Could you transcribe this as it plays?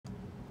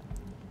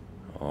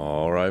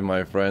All right,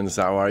 my friends,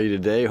 how are you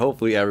today?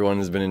 Hopefully everyone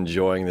has been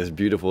enjoying this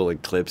beautiful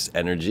eclipse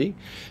energy.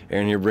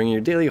 Aaron here bringing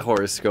your daily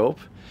horoscope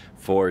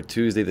for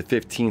Tuesday the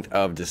 15th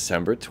of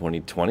December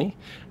 2020,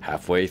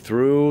 halfway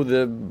through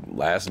the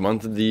last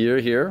month of the year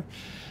here.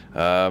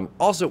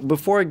 Also,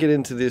 before I get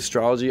into the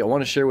astrology, I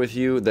want to share with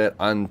you that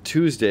on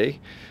Tuesday,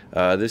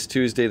 this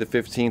Tuesday the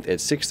 15th at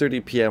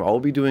 6:30 p.m. I'll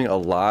be doing a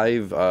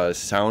live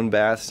sound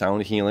bath,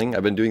 sound healing.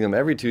 I've been doing them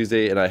every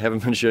Tuesday and I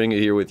haven't been sharing it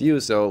here with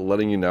you, so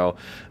letting you know,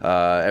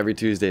 every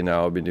Tuesday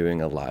now I'll be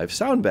doing a live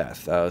sound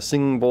bath.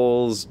 Singing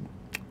bowls,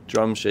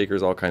 drum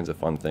shakers, all kinds of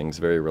fun things.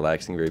 Very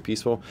relaxing, very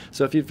peaceful.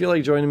 So if you feel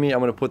like joining me, I'm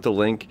going to put the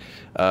link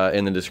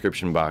in the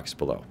description box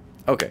below.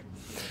 Okay,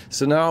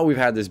 so now we've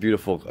had this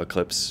beautiful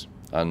eclipse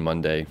on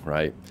Monday,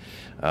 right?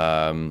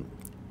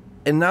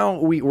 And now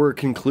we're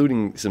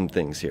concluding some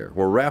things here.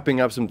 We're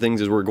wrapping up some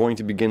things as we're going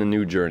to begin a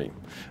new journey.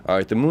 All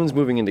right, the moon's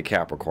moving into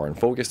Capricorn,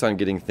 focused on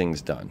getting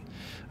things done.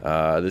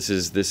 This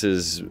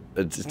is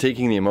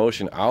taking the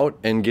emotion out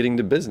and getting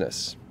to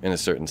business in a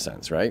certain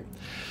sense, right?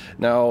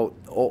 Now,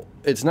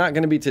 it's not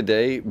going to be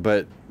today,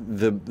 but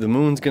the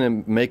moon's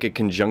going to make a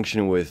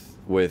conjunction with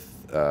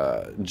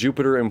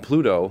Jupiter and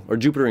Pluto, or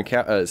Jupiter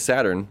and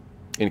Saturn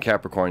in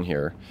Capricorn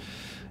here,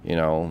 you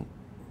know,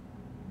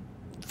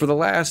 for the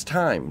last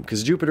time,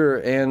 because Jupiter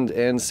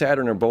and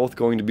Saturn are both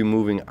going to be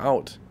moving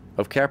out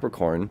of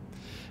Capricorn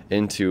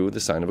into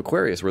the sign of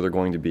Aquarius, where they're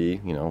going to be,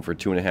 you know, for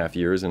 2.5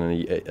 years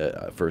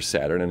and for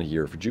Saturn and a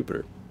year for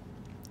Jupiter.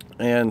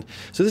 And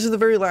so this is the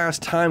very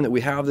last time that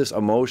we have this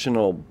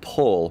emotional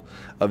pull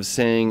of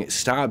saying,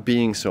 stop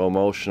being so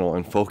emotional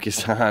and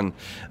focus on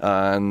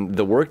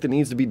the work that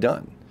needs to be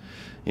done,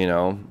 you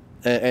know,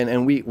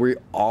 and we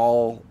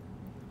all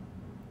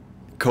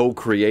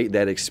co-create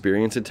that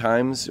experience at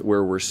times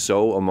where we're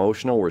so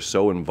emotional, we're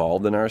so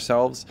involved in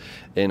ourselves,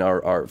 in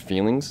our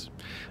feelings,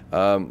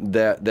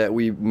 that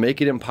we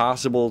make it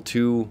impossible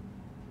to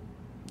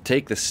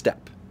take the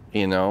step,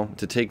 you know,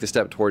 to take the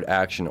step toward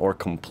action or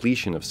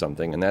completion of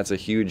something. And that's a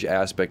huge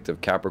aspect of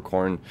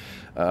Capricorn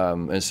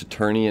and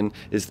Saturnian,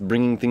 is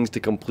bringing things to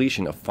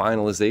completion, a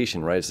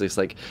finalization, right? So it's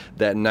like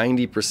that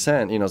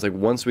 90%, you know, it's like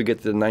once we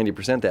get to the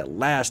 90%, that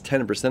last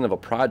 10% of a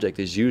project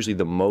is usually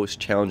the most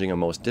challenging and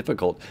most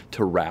difficult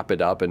to wrap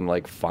it up and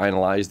like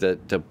finalize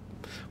that, to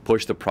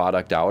push the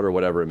product out or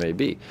whatever it may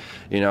be,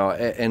 you know.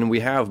 And we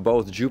have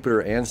both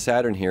Jupiter and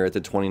Saturn here at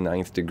the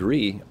 29th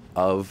degree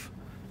of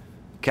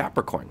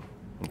Capricorn.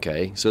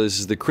 Okay, so this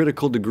is the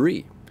critical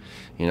degree,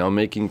 you know,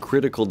 making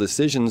critical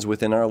decisions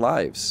within our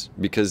lives,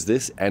 because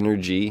this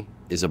energy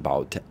is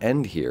about to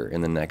end here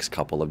in the next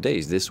couple of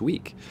days, this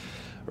week,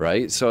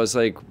 right? So it's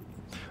like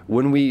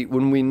when we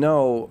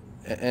know,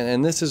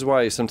 and this is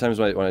why sometimes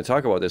when I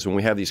talk about this, when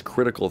we have these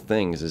critical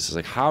things, it's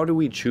like, how do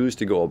we choose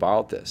to go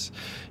about this?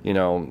 You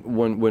know,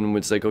 when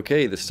it's like,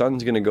 okay, the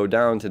sun's going to go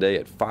down today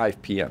at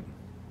 5 p.m.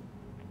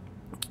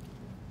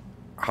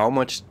 How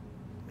much?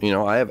 You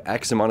know, I have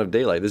X amount of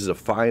daylight. This is a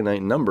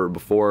finite number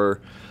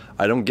before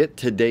I don't get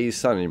today's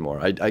sun anymore.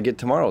 I get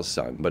tomorrow's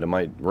sun, but it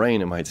might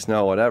rain, it might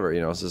snow, whatever, you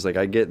know. So it's like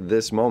I get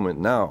this moment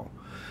now.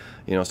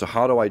 You know, so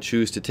how do I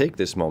choose to take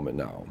this moment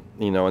now?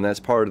 You know, and that's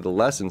part of the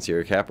lessons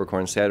here.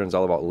 Capricorn, Saturn's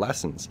all about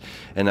lessons.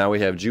 And now we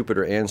have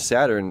Jupiter and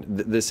Saturn.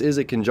 This is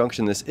a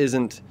conjunction. This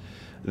isn't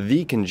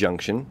the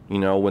conjunction, you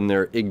know, when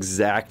they're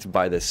exact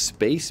by the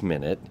space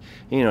minute,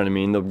 you know what I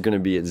mean? They're going to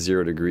be at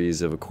 0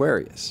 degrees of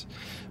Aquarius.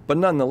 But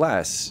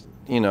nonetheless,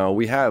 you know,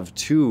 we have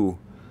two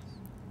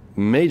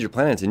major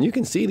planets, and you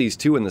can see these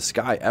two in the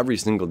sky every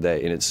single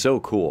day, and it's so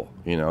cool,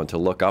 you know, to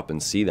look up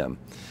and see them.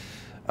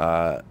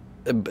 But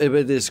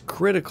this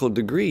critical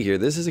degree here,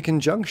 this is a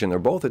conjunction. They're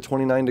both at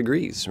 29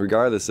 degrees,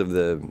 regardless of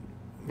the,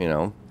 you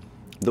know,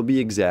 they'll be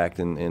exact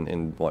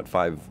in what,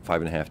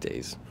 5.5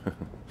 days.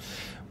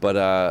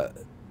 But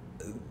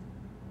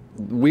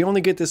we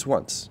only get this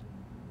once,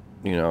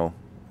 you know.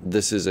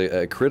 This is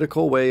a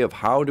critical way of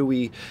how do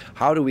we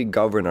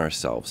govern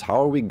ourselves?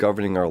 How are we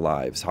governing our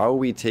lives? How are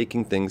we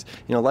taking things?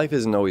 You know, life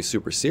isn't always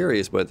super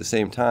serious, but at the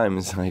same time,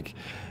 it's like,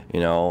 you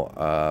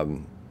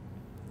know,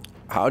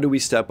 how do we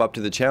step up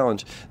to the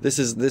challenge? This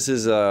is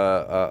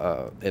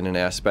in an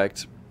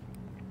aspect,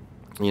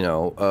 you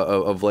know,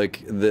 of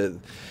like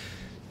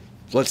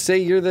let's say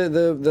you're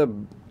the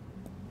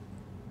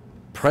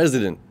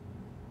president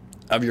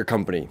of your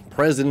company,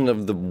 president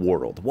of the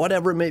world,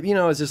 whatever it may be, you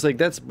know, it's just like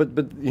that's, but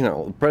you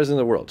know, president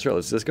of the world, sure,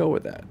 let's just go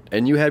with that.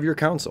 And you have your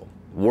council,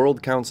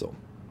 world council,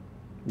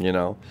 you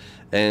know,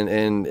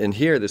 and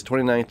here, this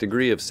 29th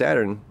degree of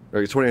Saturn,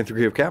 or 29th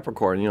degree of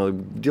Capricorn, you know,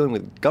 dealing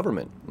with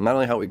government, not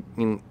only how we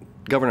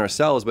govern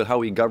ourselves, but how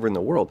we govern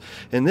the world.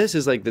 And this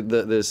is like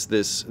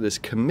this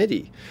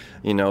committee,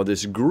 you know,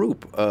 this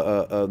group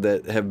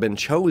that have been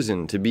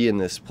chosen to be in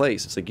this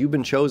place. It's like you've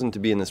been chosen to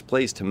be in this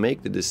place to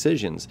make the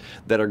decisions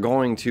that are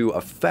going to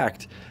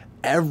affect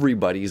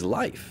everybody's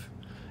life.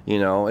 You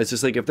know, it's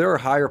just like if there are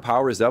higher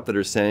powers up that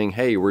are saying,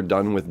 hey, we're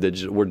done with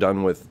digital, we're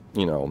done with,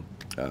 you know,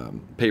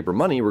 paper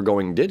money, we're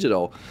going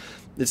digital.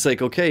 It's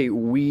like, okay,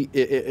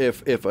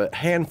 if a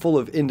handful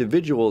of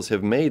individuals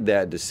have made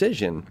that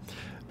decision,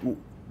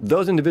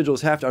 those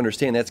individuals have to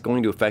understand that's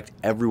going to affect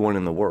everyone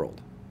in the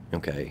world.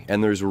 Okay,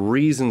 and there's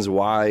reasons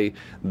why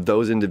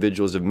those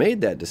individuals have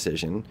made that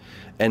decision,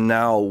 and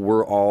now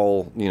we're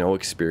all,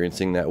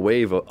 experiencing that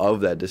wave of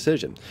that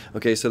decision.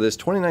 Okay, so this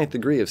 29th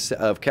degree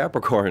of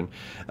Capricorn,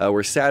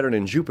 where Saturn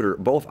and Jupiter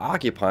both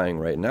occupying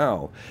right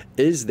now,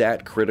 is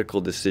that critical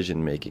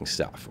decision-making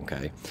stuff.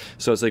 Okay,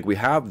 so it's like we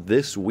have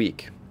this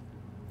week,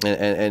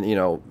 and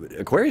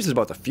Aquarius is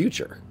about the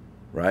future.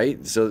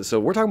 Right? So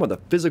we're talking about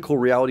the physical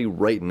reality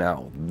right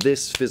now.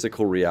 This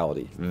physical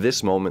reality.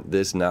 This moment,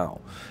 this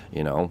now.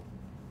 How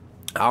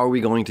are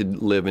we going to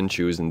live and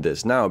choose in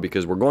this now?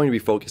 Because we're going to be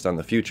focused on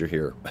the future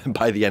here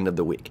by the end of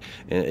the week,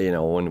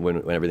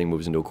 when everything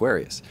moves into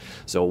Aquarius.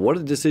 So what are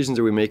the decisions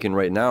are we making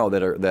right now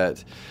that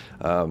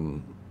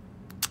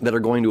are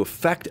going to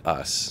affect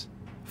us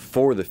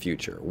for the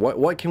future?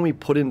 What can we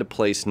put into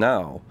place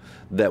now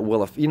that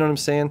will, you know what I'm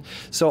saying?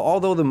 So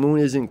although the moon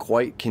isn't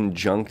quite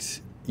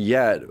conjunct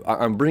yet,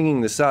 I'm bringing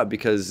this up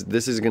because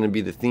this is going to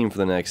be the theme for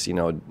the next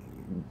 2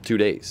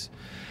 days,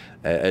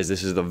 as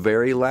this is the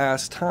very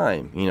last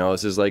time.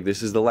 This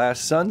is the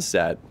last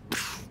sunset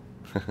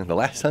the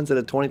last sunset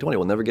of 2020.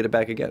 We'll never get it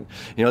back again.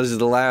 This is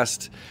the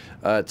last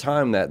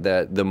time that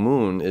the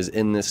moon is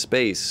in this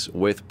space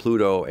with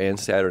Pluto and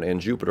Saturn and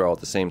Jupiter all at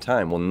the same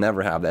time. We'll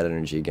never have that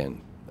energy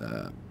again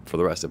for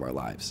the rest of our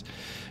lives.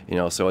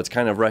 So it's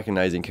kind of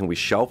recognizing, can we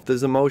shelf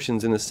those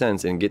emotions in a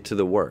sense and get to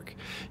the work?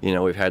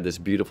 We've had this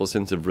beautiful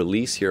sense of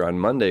release here on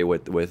Monday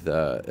with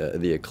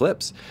the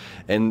eclipse,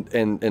 and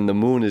the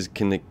moon is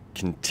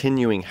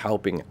continuing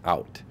helping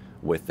out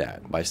with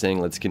that by saying,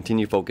 let's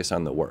continue focus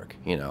on the work.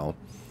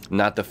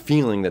 Not the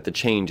feeling that the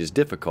change is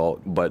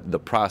difficult, but the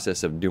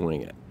process of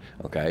doing it.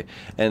 Okay,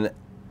 and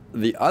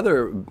the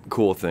other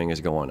cool thing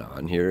is going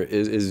on here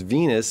is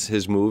Venus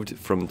has moved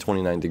from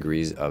 29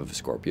 degrees of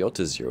Scorpio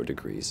to 0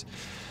 degrees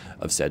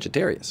of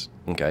Sagittarius.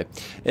 Okay,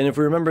 and if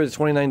we remember, the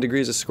 29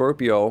 degrees of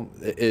Scorpio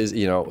is,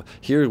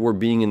 here we're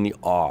being in the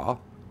awe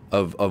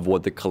of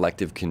what the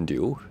collective can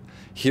do.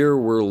 Here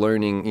we're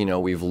learning,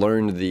 we've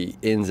learned the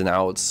ins and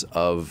outs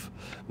of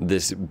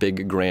this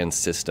big grand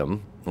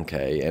system.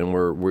 Okay, and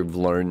we've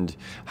learned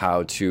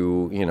how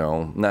to,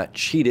 not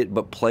cheat it,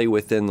 but play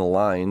within the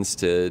lines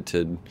to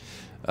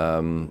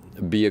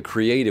be a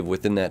creative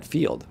within that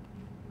field.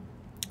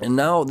 And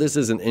now this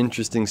is an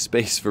interesting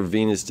space for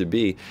Venus to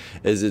be,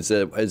 as it's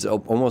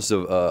almost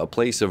a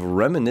place of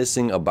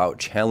reminiscing about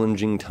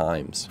challenging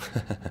times.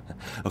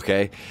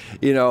 Okay,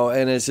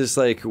 and it's just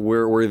like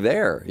we're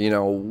there.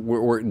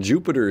 We're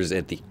Jupiter's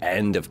at the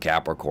end of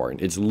Capricorn,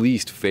 its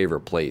least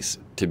favorite place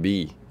to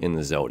be in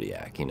the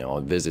zodiac.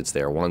 It visits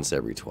there once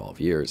every 12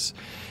 years,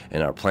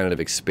 and our planet of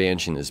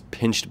expansion is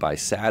pinched by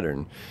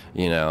Saturn.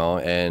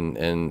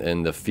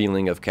 And the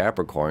feeling of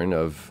Capricorn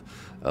of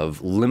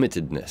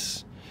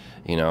limitedness.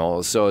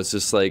 So it's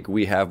just like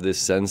we have this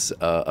sense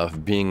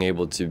of being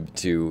able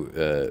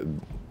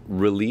to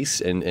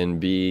release and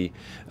be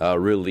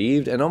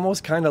relieved and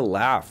almost kind of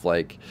laugh,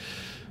 like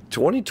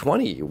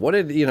 2020. What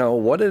a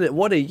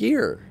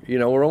year.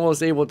 We're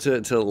almost able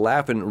to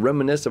laugh and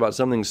reminisce about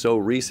something so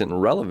recent and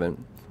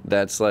relevant.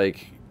 That's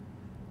like,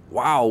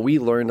 wow, we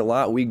learned a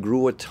lot. We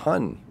grew a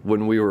ton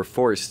when we were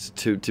forced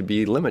to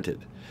be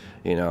limited.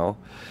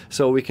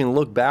 So we can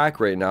look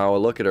back right now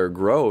and look at our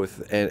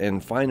growth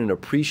and find an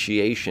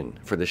appreciation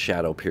for the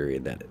shadow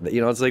period that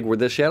it's like where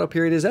the shadow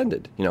period has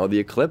ended. The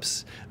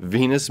eclipse,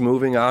 Venus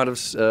moving out of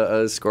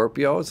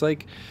Scorpio. It's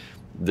like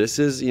this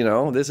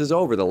is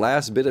over. The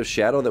last bit of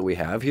shadow that we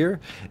have here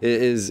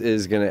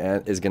is gonna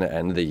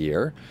end the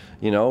year.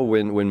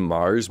 When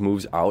Mars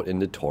moves out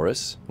into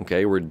Taurus.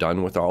 Okay, we're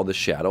done with all the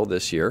shadow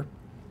this year.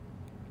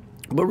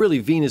 But really,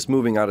 Venus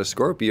moving out of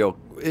Scorpio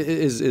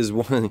is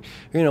one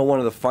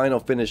of the final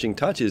finishing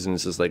touches, and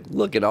it's just like,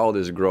 look at all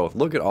this growth,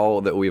 look at all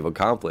that we've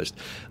accomplished,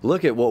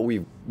 look at what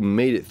we've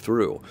made it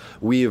through.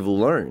 We have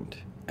learned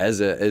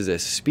as a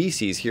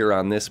species here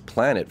on this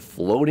planet,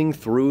 floating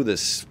through the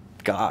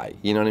sky,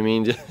 you know what I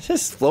mean,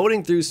 just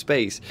floating through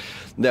space,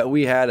 that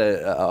we had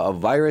a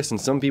virus, and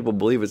some people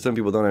believe it, some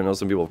people don't. I know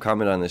some people have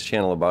commented on this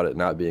channel about it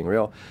not being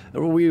real.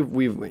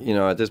 We've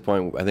at this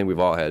point, I think we've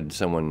all had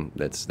someone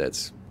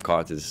that's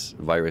caught this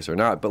virus or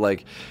not, but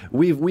like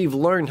we've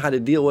learned how to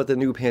deal with the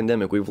new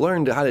pandemic. We've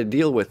learned how to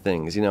deal with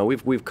things.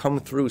 We've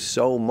come through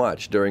so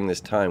much during this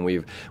time.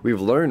 We've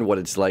learned what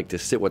it's like to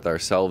sit with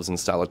ourselves in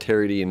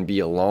solidarity and be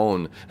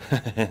alone,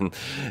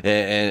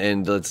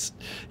 and let's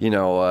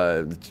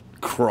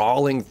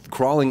crawling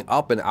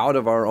up and out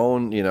of our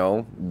own,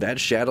 that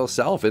shadow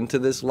self into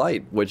this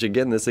light, which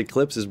again, this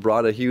eclipse has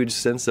brought a huge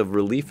sense of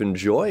relief and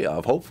joy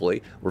of.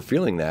 Hopefully we're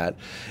feeling that,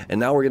 and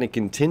now we're going to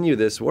continue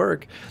this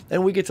work,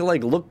 and we get to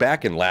like look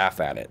back and laugh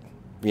at it,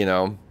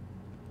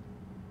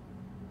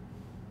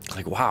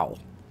 like, wow,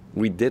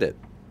 we did it.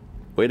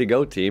 Way to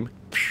go, team.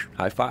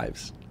 High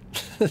fives.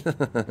 All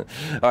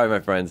right, my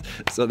friends,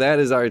 so that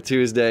is our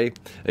Tuesday.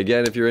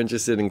 Again, if you're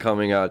interested in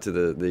coming out to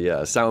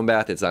the sound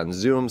bath, it's on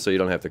Zoom, so you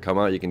don't have to come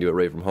out. You can do it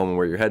right from home and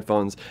wear your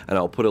headphones, and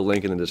I'll put a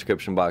link in the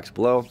description box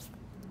below.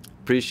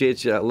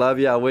 Appreciate you. I love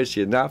you. I wish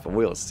you enough. And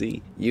we'll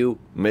see you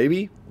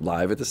maybe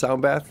live at the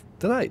Sound Bath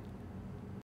tonight.